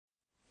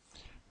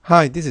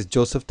Hi, this is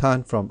Joseph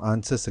Tan from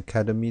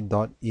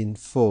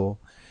AnswersAcademy.info.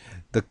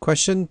 The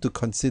question to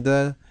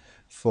consider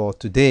for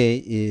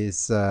today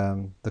is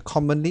the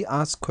commonly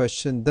asked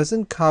question: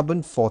 doesn't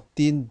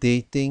carbon-14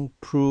 dating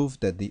prove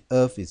that the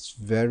Earth is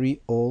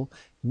very old,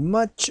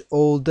 much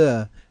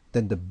older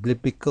than the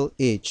biblical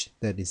age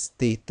that is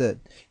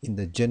stated in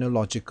the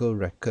genealogical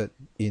record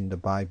in the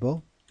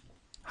Bible?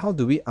 How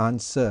do we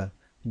answer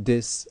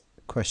this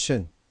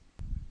question?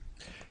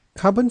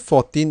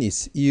 Carbon-14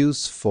 is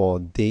used for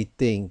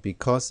dating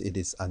because it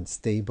is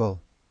unstable.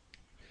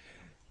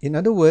 In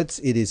other words,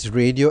 it is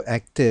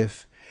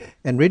radioactive.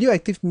 And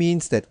radioactive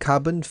means that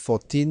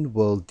carbon-14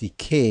 will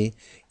decay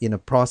in a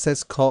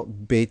process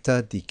called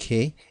beta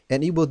decay,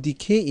 and it will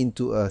decay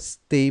into a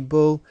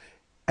stable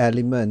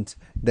element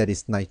that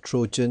is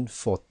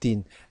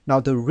nitrogen-14.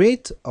 Now, the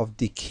rate of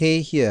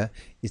decay here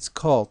is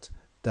called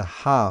the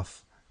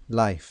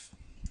half-life.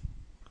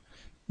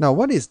 Now,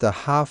 what is the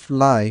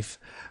half-life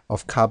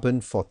of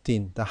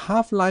carbon-14? The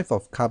half-life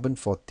of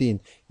carbon-14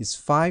 is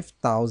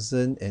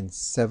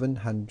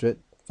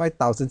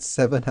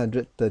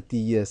 5,730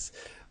 years.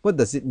 What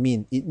does it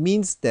mean? It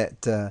means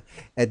that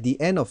at the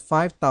end of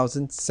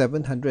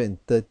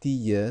 5,730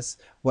 years,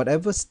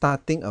 whatever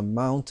starting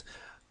amount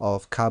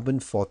of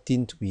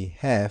carbon-14 we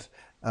have,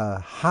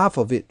 half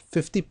of it,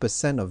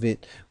 50% of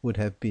it, would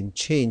have been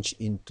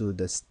changed into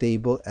the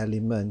stable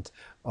element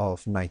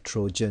of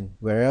nitrogen,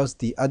 whereas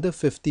the other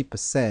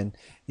 50%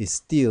 is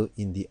still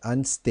in the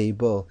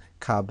unstable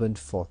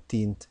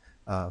carbon-14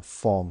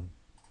 form.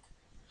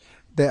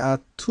 There are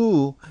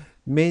two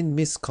main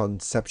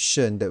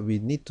misconceptions that we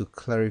need to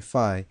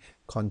clarify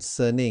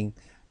concerning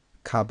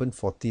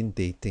carbon-14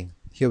 dating.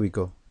 Here we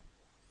go.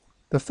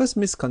 The first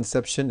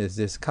misconception is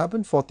this: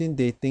 carbon-14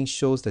 dating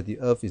shows that the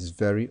Earth is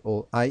very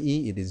old,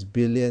 i.e. it is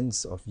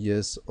billions of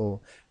years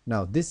old.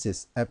 Now, this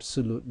is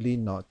absolutely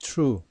not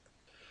true.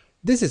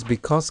 This is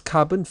because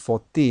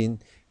carbon-14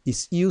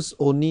 is used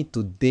only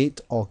to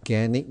date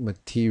organic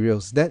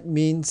materials. That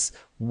means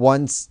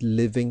once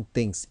living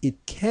things.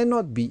 It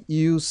cannot be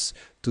used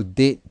to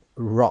date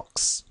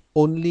rocks,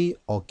 only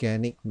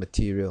organic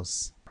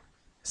materials.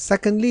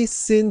 Secondly,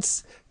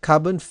 since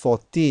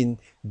carbon-14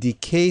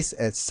 decays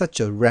at such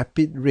a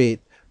rapid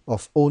rate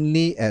of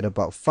only at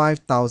about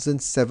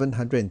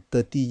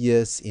 5,730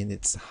 years in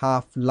its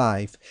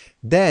half-life,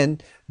 then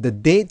the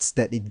dates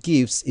that it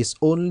gives is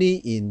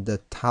only in the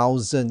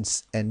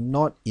thousands and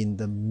not in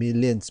the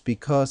millions,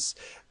 because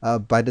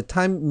by the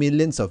time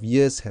millions of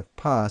years have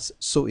passed,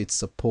 so it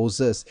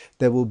supposes,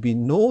 there will be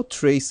no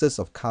traces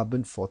of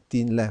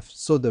carbon-14 left.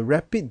 So the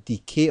rapid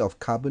decay of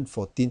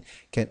carbon-14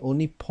 can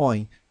only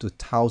point to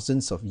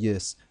thousands of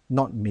years,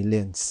 not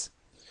millions.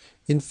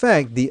 In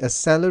fact, the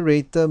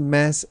Accelerator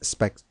Mass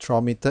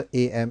Spectrometer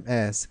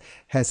AMS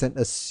has an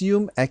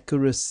assumed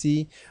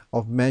accuracy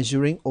of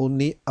measuring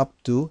only up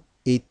to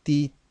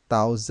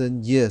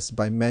 80,000 years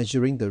by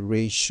measuring the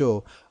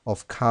ratio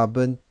of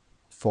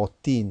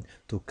carbon-14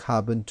 to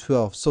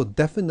carbon-12. So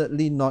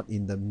definitely not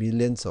in the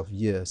millions of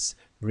years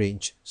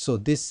range. So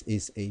this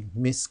is a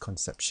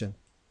misconception.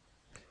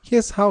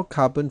 Here's how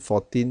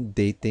carbon-14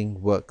 dating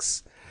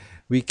works.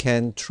 We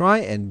can try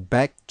and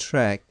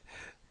backtrack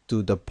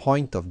to the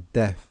point of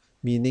death,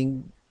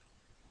 meaning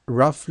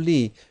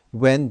roughly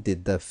when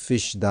did the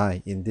fish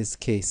die in this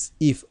case.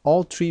 If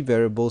all three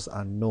variables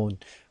are known,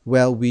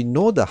 well, we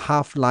know the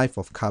half-life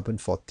of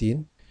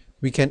carbon-14.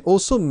 We can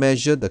also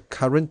measure the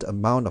current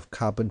amount of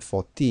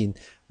carbon-14,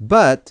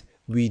 but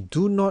we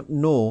do not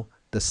know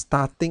the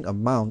starting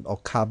amount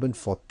of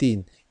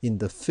carbon-14 in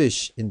the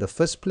fish in the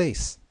first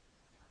place.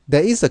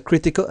 There is a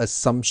critical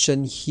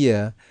assumption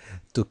here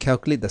to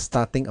calculate the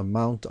starting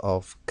amount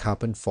of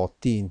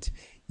carbon-14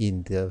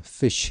 in the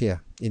fish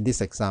here, in this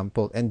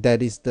example, and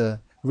that is the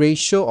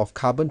ratio of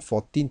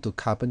carbon-14 to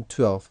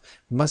carbon-12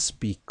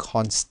 must be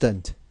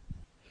constant.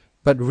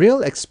 But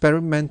real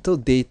experimental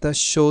data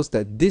shows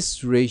that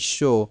this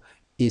ratio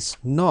is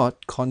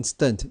not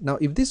constant. Now,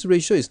 if this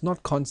ratio is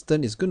not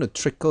constant, it's going to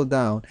trickle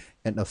down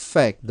and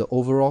affect the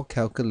overall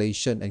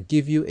calculation and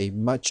give you a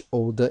much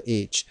older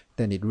age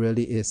than it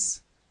really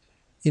is.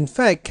 In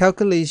fact,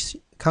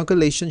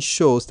 calculation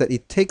shows that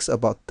it takes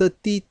about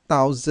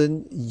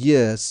 30,000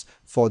 years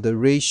for the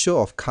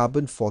ratio of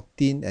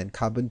carbon-14 and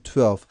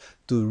carbon-12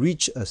 to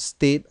reach a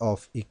state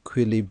of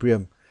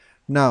equilibrium.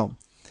 Now,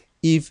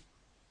 if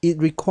it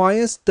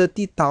requires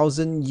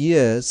 30,000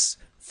 years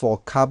for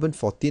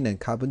carbon-14 and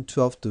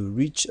carbon-12 to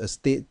reach a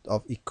state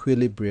of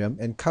equilibrium,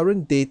 and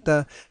current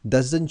data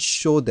doesn't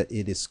show that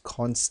it is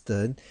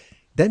constant,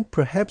 then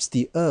perhaps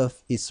the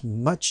Earth is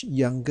much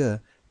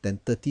younger than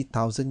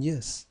 30,000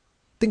 years.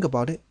 Think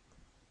about it.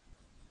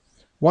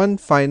 One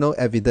final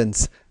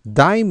evidence: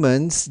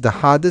 diamonds, the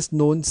hardest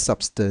known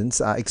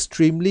substance, are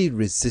extremely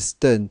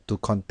resistant to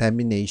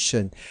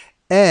contamination,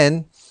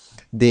 and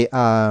they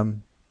are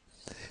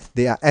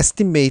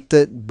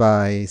estimated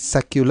by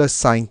secular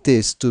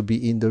scientists to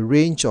be in the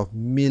range of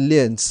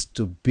millions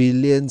to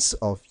billions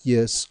of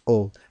years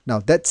old. Now,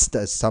 that's the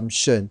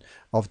assumption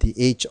of the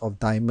age of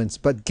diamonds.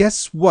 But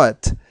guess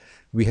what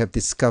we have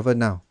discovered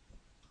now?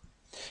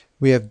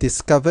 We have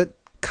discovered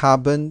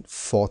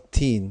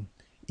carbon-14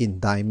 in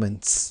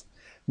diamonds.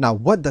 Now,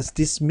 what does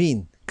this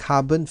mean?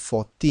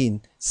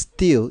 Carbon-14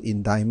 still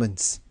in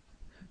diamonds.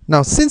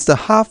 Now, since the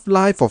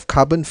half-life of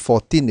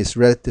carbon-14 is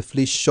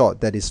relatively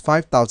short, that is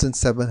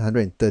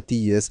 5,730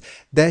 years,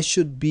 there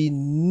should be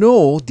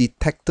no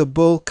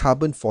detectable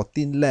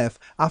carbon-14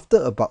 left after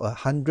about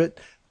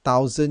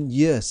 100,000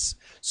 years.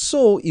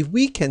 So, if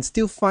we can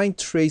still find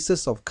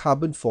traces of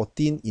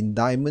carbon-14 in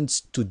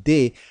diamonds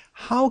today,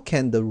 how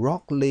can the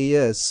rock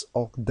layers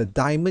of the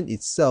diamond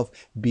itself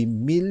be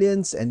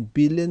millions and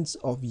billions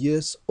of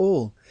years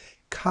old?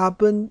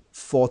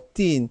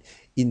 Carbon-14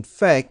 in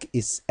fact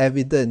is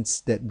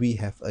evidence that we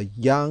have a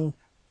young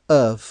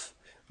earth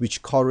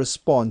which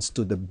corresponds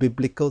to the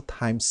biblical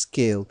time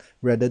scale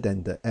rather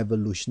than the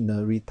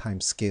evolutionary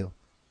time scale.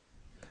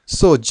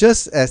 So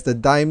just as the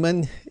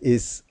diamond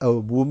is a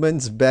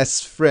woman's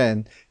best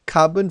friend,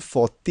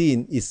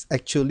 carbon-14 is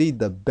actually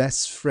the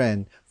best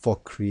friend for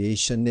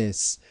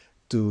creationists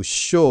to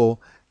show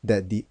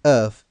that the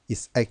earth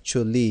is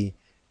actually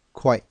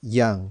quite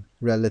young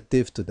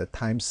relative to the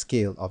time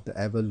scale of the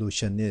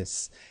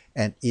evolutionists,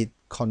 and it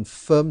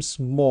confirms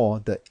more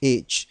the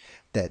age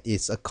that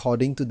is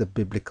according to the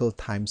biblical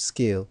time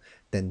scale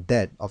than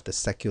that of the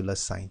secular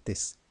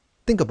scientists.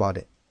 Think about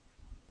it.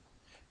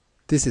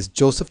 This is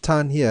Joseph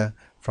Tan here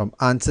from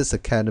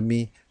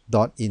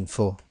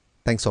AnswersAcademy.info.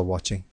 Thanks for watching.